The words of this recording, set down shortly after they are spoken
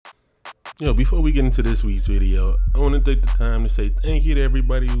Before we get into this week's video, I want to take the time to say thank you to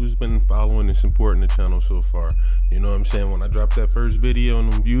everybody who's been following and supporting the channel so far. You know what I'm saying? When I dropped that first video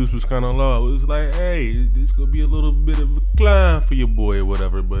and the views was kind of low, it was like, hey, this gonna be a little bit of a climb for your boy or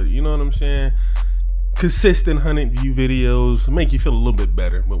whatever. But you know what I'm saying? Consistent 100 view videos make you feel a little bit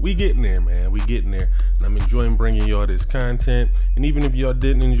better. But we getting there, man. We getting there. And I'm enjoying bringing y'all this content. And even if y'all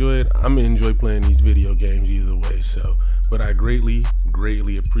didn't enjoy it, I'm gonna enjoy playing these video games either way. But I greatly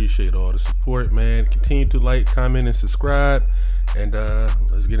appreciate all the support, man. Continue to like, comment, and subscribe. And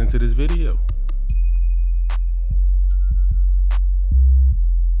let's get into this video.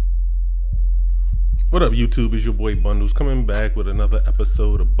 What up, YouTube? It's your boy Bundles coming back with another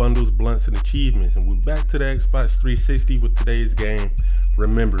episode of Bundles, Blunts, and Achievements. And we're back to the Xbox 360 with today's game,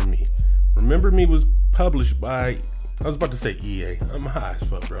 Remember Me. Remember Me was published by, I was about to say EA, I'm high as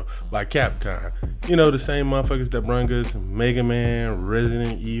fuck, bro, by Capcom. You know, the same motherfuckers that brung us Mega Man,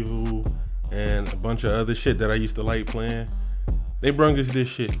 Resident Evil, and a bunch of other shit that I used to like playing. They brung us this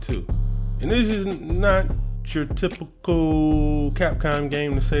shit too. And this is not your typical Capcom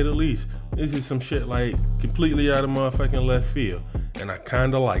game, to say the least. This is some shit like completely out of motherfucking left field, and I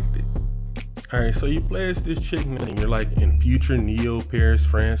kinda liked it. Alright, so you play as this chick and you're like in future Neo, Paris,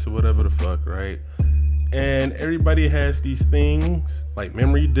 France, or whatever the fuck, right? And everybody has these things like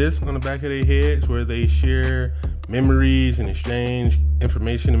memory discs on the back of their heads where they share memories and exchange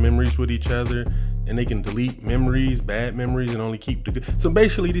information and memories with each other, and they can delete memories, bad memories, and only keep the good. So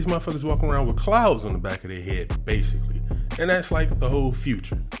basically these motherfuckers walking around with clouds on the back of their head, basically. And that's like the whole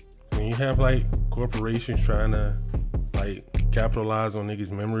future. And you have like corporations trying to like capitalize on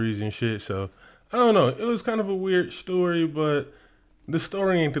niggas' memories and shit. So I don't know, it was kind of a weird story, but the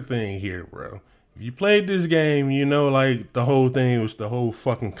story ain't the thing here, bro. If you played this game, you know like the whole thing was the whole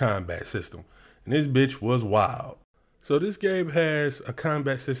fucking combat system. And this bitch was wild. So this game has a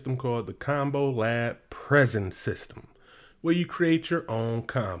combat system called the Combo Lab Present System, where you create your own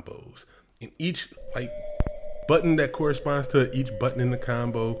combos. And each like button that corresponds to each button in the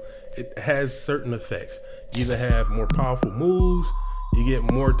combo, it has certain effects. You either have more powerful moves, you get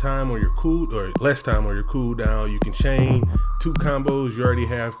more time on your cool, or less time on your cooldown. You can chain two combos you already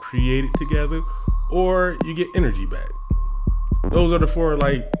have created together, or you get energy back. Those are the four,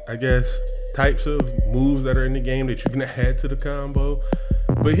 like, I guess, types of moves that are in the game that you can add to the combo.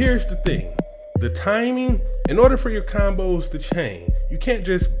 But here's the thing. The timing, in order for your combos to chain, you can't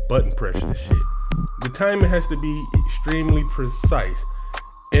just button press this shit. The timing has to be extremely precise.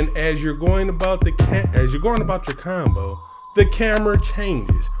 And as you're going about your combo, the camera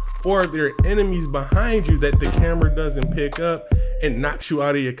changes. Or if there are enemies behind you that the camera doesn't pick up and knocks you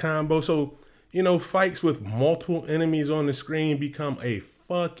out of your combo. So, you know, fights with multiple enemies on the screen become a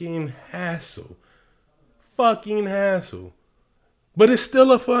fucking hassle. Fucking hassle. But it's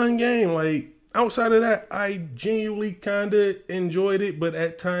still a fun game. Like, outside of that, I genuinely kinda enjoyed it, but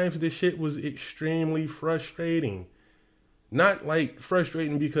at times this shit was extremely frustrating. Not like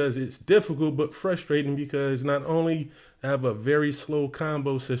frustrating because it's difficult, but frustrating because not only I have a very slow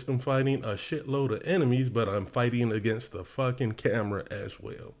combo system fighting a shitload of enemies, but I'm fighting against the fucking camera as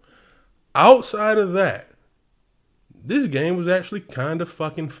well. Outside of that, this game was actually kind of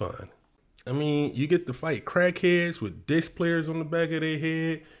fucking fun. I mean, you get to fight crackheads with disc players on the back of their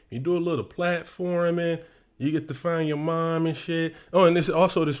head. You do a little platforming. You get to find your mom and shit. Oh, and there's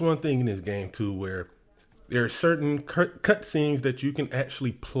also this one thing in this game too, where there are certain cutscenes that you can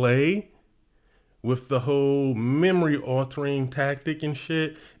actually play with the whole memory altering tactic and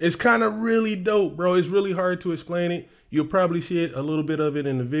shit. It's kind of really dope, bro. It's really hard to explain it. You'll probably see it, a little bit of it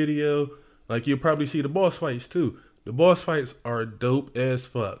in the video. Like, you'll probably see the boss fights too. The boss fights are dope as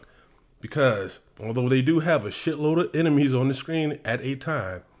fuck. Because although they do have a shitload of enemies on the screen at a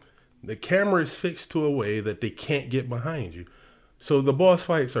time, the camera is fixed to a way that they can't get behind you. So the boss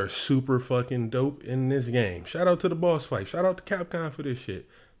fights are super fucking dope in this game. Shout out to the boss fight. Shout out to Capcom for this shit.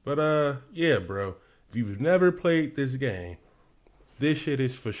 But yeah, bro, if you've never played this game, this shit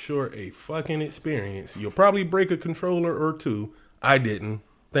is for sure a fucking experience. You'll probably break a controller or two. I didn't.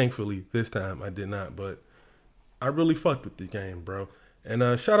 Thankfully, this time I did not, but I really fucked with this game, bro.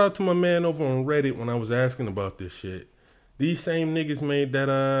 And shout out to my man over on Reddit when I was asking about this shit. These same niggas made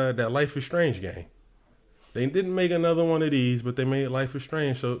that Life is Strange game. They didn't make another one of these, but they made Life is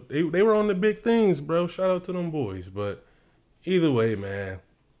Strange. So they were on the big things, bro. Shout out to them boys. But either way, man,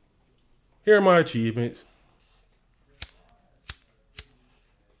 here are my achievements.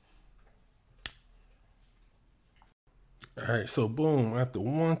 Alright, so boom, after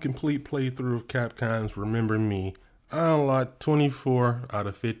one complete playthrough of Capcom's Remember Me, I unlocked 24 out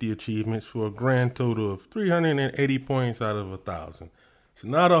of 50 achievements for a grand total of 380 points out of 1,000. It's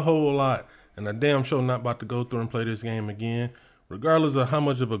not a whole lot, and I damn sure not about to go through and play this game again. Regardless of how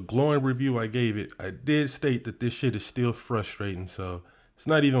much of a glowing review I gave it, I did state that this shit is still frustrating, so it's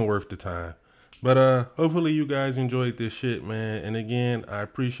not even worth the time. But hopefully you guys enjoyed this shit, man. And again, I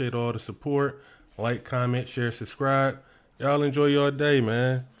appreciate all the support. Like, comment, share, subscribe. Y'all enjoy your day,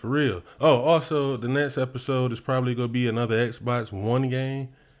 man. For real. Oh, also, the next episode is probably going to be another Xbox One game.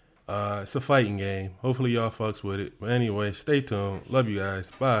 It's a fighting game. Hopefully y'all fucks with it. But anyway, stay tuned. Love you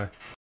guys. Bye.